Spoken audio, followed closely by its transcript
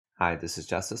Hi, this is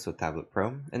Justice with Tablet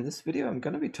Pro. In this video, I'm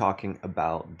going to be talking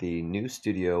about the new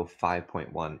Studio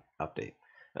 5.1 update.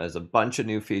 There's a bunch of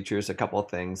new features, a couple of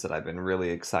things that I've been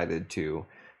really excited to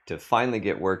finally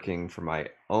get working for my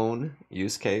own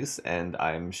use case, and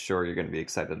I'm sure you're going to be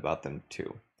excited about them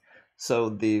too. So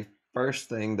the first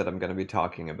thing that I'm going to be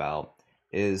talking about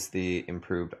is the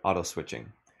improved auto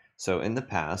switching. So in the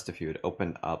past, if you had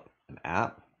opened up an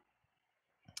app,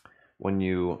 when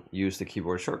you use the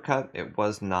keyboard shortcut, it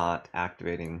was not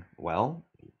activating well.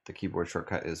 The keyboard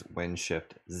shortcut is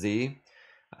Win-Shift-Z.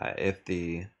 If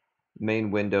the main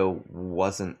window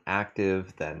wasn't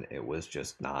active, then it was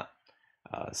just not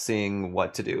seeing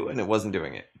what to do, and it wasn't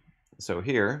doing it. So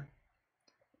here,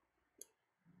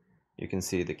 you can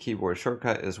see the keyboard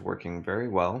shortcut is working very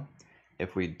well.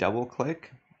 If we double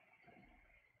click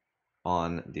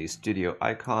on the studio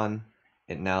icon,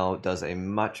 it now does a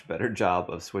much better job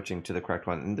of switching to the correct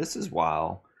one. And this is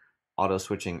while auto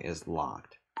switching is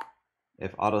locked.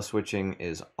 If auto switching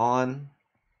is on,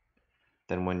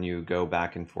 then when you go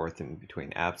back and forth in between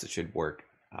apps, it should work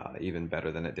even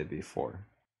better than it did before.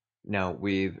 Now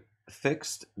we've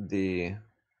fixed the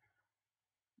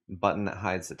button that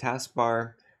hides the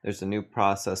taskbar. There's a new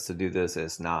process to do this.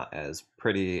 It's not as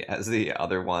pretty as the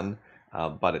other one,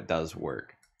 but it does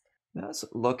work. Now let's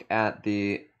look at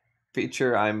the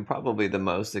feature I'm probably the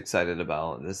most excited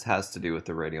about. This has to do with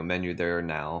the radio menu. There are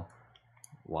now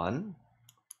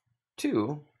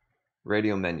 2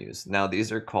 radio menus. Now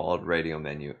these are called radio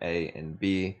menu A and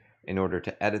B. In order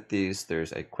to edit these,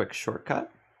 there's a quick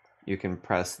shortcut. You can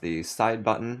press the side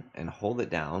button and hold it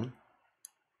down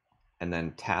and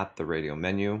then tap the radio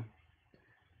menu.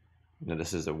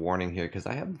 Notice there's a warning here because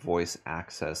I have voice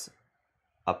access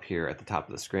up here at the top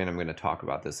of the screen. I'm going to talk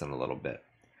about this in a little bit.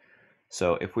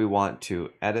 So if we want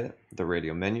to edit the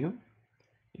radio menu,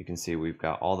 you can see we've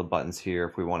got all the buttons here.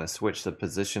 If we want to switch the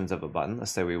positions of a button,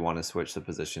 let's say we want to switch the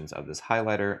positions of this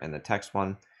highlighter and the text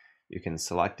one, you can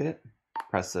select it,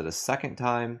 press it a second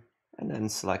time, and then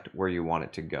select where you want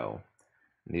it to go.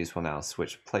 And these will now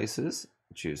switch places.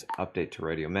 Choose Update to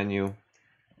Radio Menu.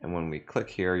 And when we click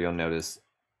here, you'll notice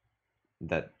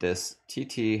that this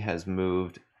TT has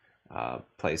moved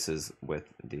places with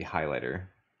the highlighter.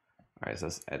 All right, so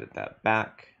let's edit that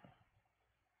back.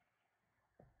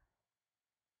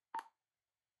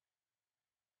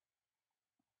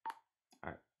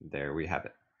 All right, there we have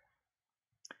it.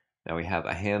 Now we have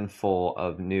a handful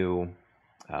of new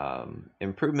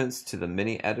improvements to the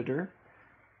mini editor.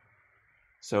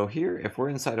 So here, if we're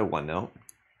inside of OneNote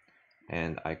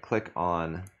and I click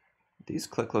on these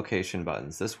click location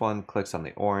buttons, this one clicks on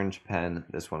the orange pen,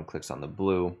 this one clicks on the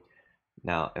blue.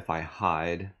 Now, if I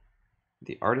hide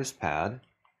the artist pad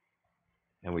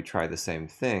and we try the same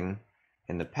thing,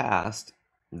 in the past,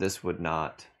 this would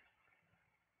not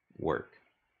work.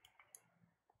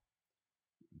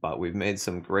 But we've made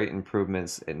some great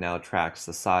improvements. It now tracks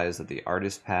the size of the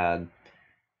artist pad.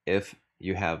 If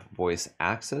you have voice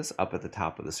access up at the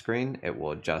top of the screen, it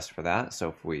will adjust for that. So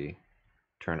if we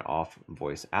turn off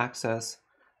voice access,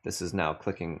 this is now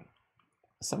clicking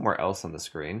somewhere else on the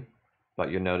screen,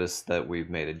 but you'll notice that we've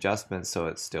made adjustments so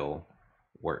it still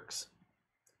works,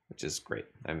 which is great.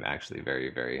 I'm actually very,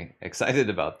 very excited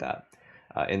about that.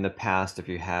 In the past, if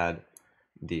you had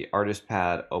the artist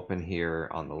pad open here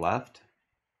on the left,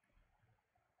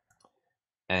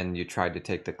 and you tried to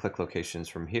take the click locations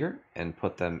from here and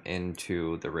put them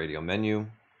into the radio menu,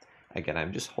 again,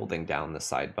 I'm just holding down the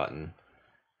side button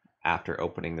after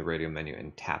opening the radio menu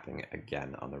and tapping it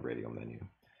again on the radio menu.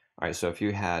 All right, so if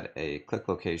you had a click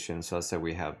location, so let's say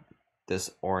we have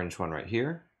this orange one right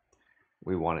here,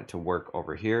 we want it to work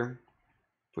over here.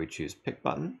 If we choose pick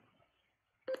button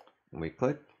and we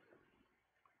click,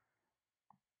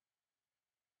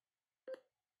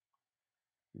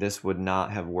 this would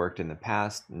not have worked in the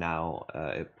past. Now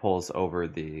it pulls over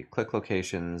the click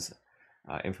locations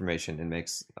information and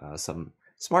makes some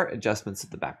smart adjustments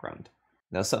at the background.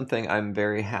 Now, something I'm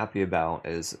very happy about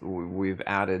is we've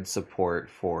added support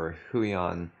for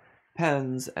Huion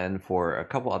pens and for a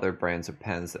couple other brands of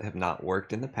pens that have not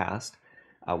worked in the past.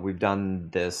 We've done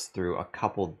this through a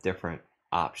couple different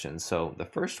options. So the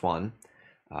first one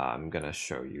I'm going to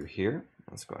show you here.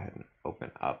 Let's go ahead and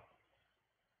open up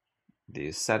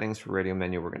these settings for radio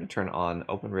menu. We're going to turn on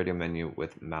open radio menu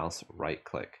with mouse right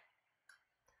click.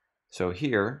 So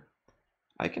here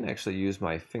I can actually use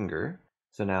my finger.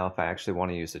 So now if I actually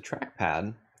want to use the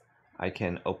trackpad, I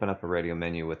can open up a radio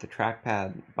menu with the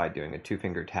trackpad by doing a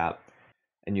 2-finger tap,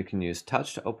 and you can use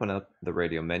touch to open up the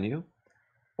radio menu,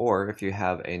 or if you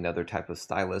have another type of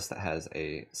stylus that has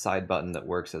a side button that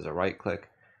works as a right click,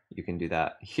 you can do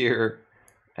that here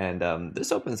And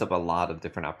this opens up a lot of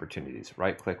different opportunities.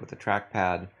 Right click with the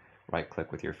trackpad, right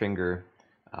click with your finger,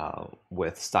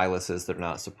 with styluses that are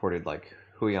not supported like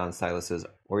Huion styluses,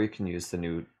 or you can use the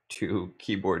new 2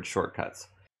 keyboard shortcuts.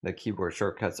 The keyboard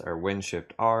shortcuts are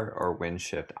Win-Shift-R or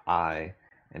Win-Shift-I,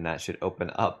 and that should open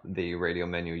up the Radial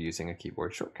menu using a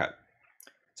keyboard shortcut.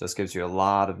 So this gives you a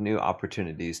lot of new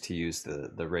opportunities to use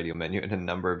the Radial menu in a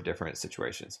number of different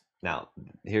situations. Now,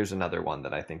 here's another one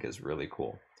that I think is really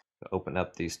cool. To open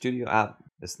up the Studio app,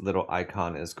 this little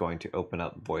icon is going to open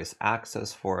up voice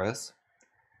access for us.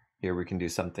 Here we can do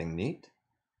something neat.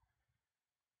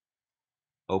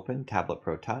 Open Tablet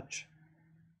Pro Touch.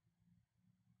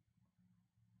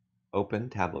 Open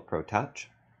Tablet Pro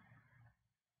Touch.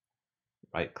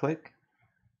 Right click.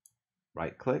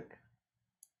 Right click.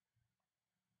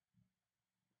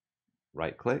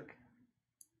 Right click.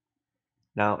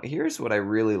 Now, here's what I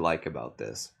really like about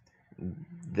this.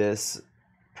 This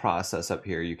process up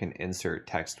here, you can insert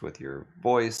text with your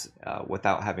voice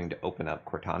without having to open up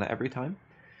Cortana every time.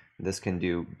 This can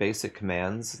do basic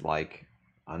commands like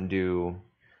undo,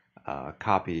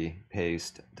 copy,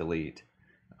 paste, delete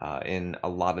in a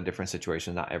lot of different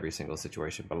situations, not every single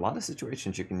situation, but a lot of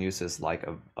situations you can use this like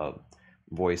a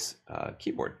voice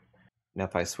keyboard. Now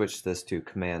if I switch this to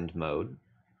command mode,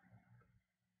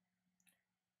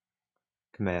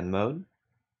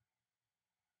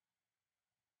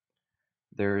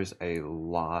 there's a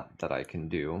lot that I can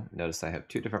do. Notice I have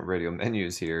 2 different Radial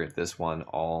menus here. This one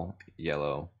all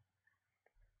yellow.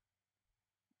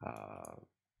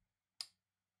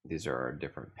 These are our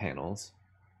different panels.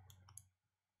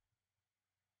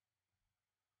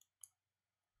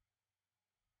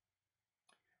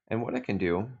 And what I can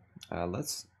do,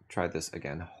 let's try this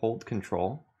again. Hold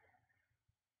control,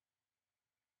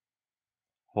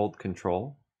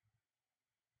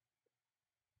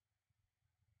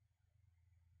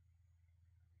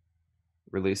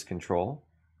 release control.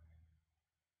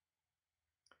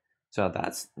 So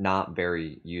that's not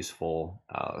very useful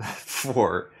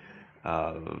for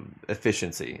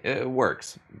efficiency. It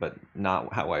works, but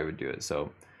not how I would do it.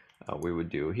 So we would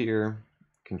do here,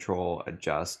 control,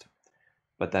 adjust.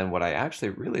 But then what I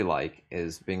actually really like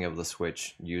is being able to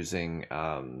switch using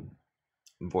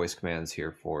voice commands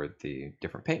here for the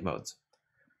different paint modes.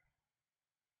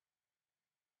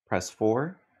 Press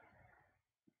 4.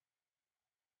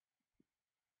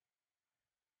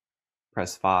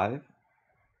 Press 5.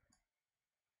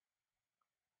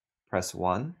 Press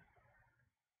 1.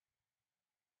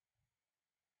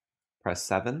 Press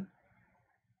 7.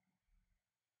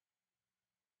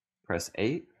 Press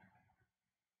 8.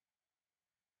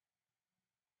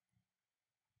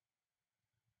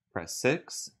 Press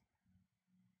 6.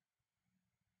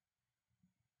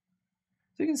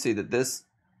 So you can see that this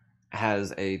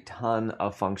has a ton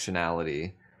of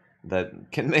functionality that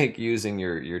can make using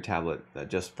your tablet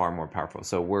just far more powerful.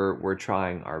 So we're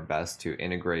trying our best to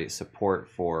integrate support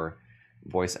for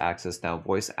voice access. Now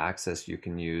voice access you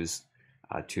can use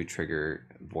to trigger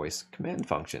voice command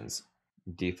functions.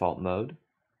 Default mode,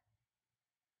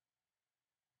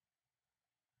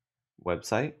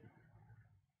 website,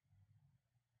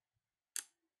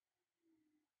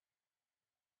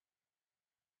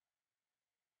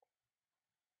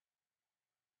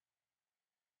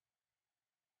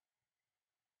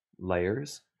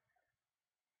 layers.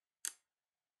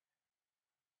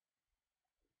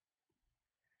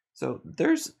 So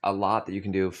there's a lot that you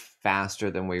can do faster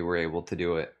than we were able to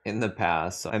do it in the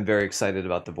past. So I'm very excited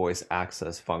about the voice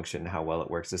access function, how well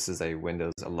it works. This is a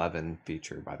Windows 11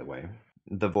 feature, by the way.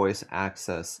 The voice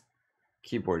access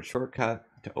keyboard shortcut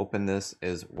to open this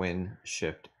is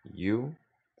Win-Shift-U.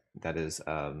 That is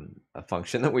a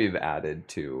function that we've added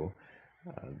to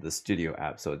the Studio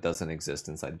app, so it doesn't exist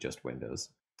inside just Windows.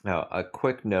 Now, a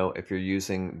quick note, if you're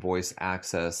using voice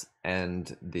access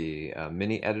and the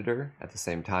mini editor at the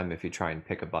same time, if you try and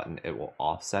pick a button, it will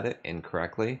offset it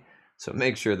incorrectly. So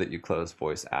make sure that you close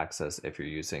voice access if you're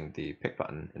using the pick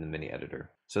button in the mini editor.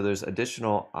 So there's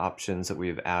additional options that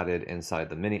we've added inside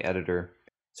the mini editor.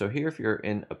 So here, if you're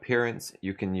in appearance,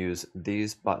 you can use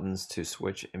these buttons to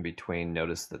switch in between.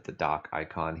 Notice that the dock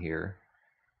icon here,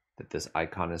 that this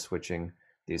icon is switching.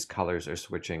 These colors are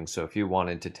switching. So if you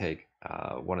wanted to take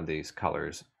one of these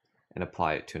colors and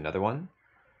apply it to another one,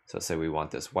 so say we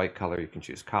want this white color, you can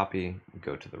choose copy,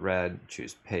 go to the red,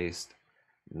 choose paste.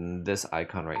 This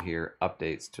icon right here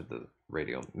updates to the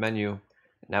Radial menu.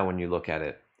 Now when you look at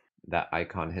it, that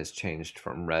icon has changed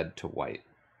from red to white.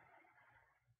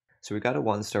 So we got a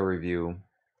 1-star review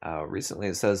recently.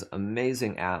 It says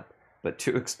amazing app, but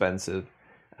too expensive.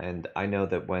 And I know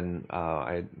that when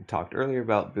I talked earlier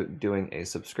about doing a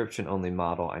subscription only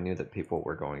model, I knew that people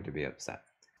were going to be upset.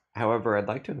 However, I'd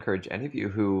like to encourage any of you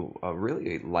who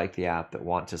really like the app that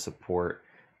want to support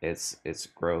its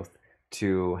growth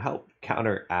to help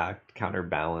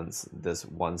counterbalance this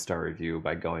 1-star review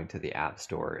by going to the App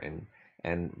Store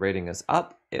and rating us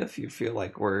up if you feel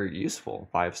like we're useful.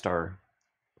 5-star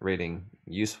rating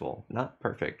useful, not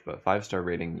perfect, but 5-star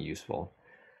rating useful.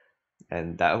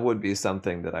 And that would be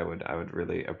something that I would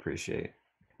really appreciate.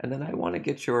 And then I want to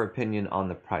get your opinion on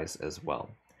the price as well.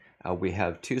 We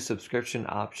have 2 subscription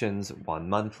options, one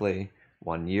monthly,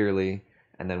 one yearly,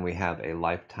 and then we have a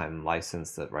lifetime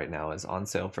license that right now is on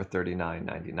sale for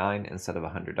 $39.99 instead of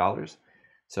 $100.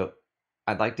 So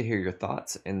I'd like to hear your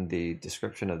thoughts in the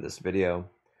description of this video,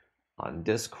 on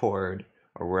Discord,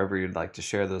 or wherever you'd like to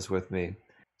share those with me.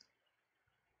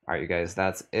 All right, you guys,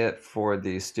 that's it for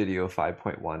the Studio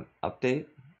 5.1 update.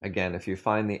 Again, if you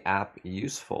find the app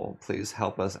useful, please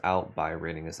help us out by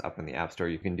rating us up in the App Store.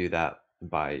 You can do that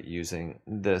by using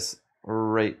this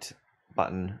rate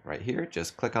button right here.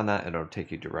 Just click on that and it'll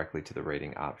take you directly to the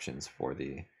rating options for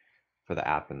the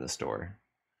app in the store.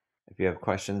 If you have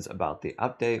questions about the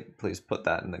update, please put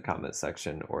that in the comment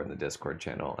section or in the Discord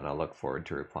channel, and I'll look forward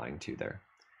to replying to you there.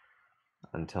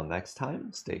 Until next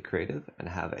time, stay creative and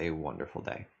have a wonderful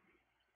day.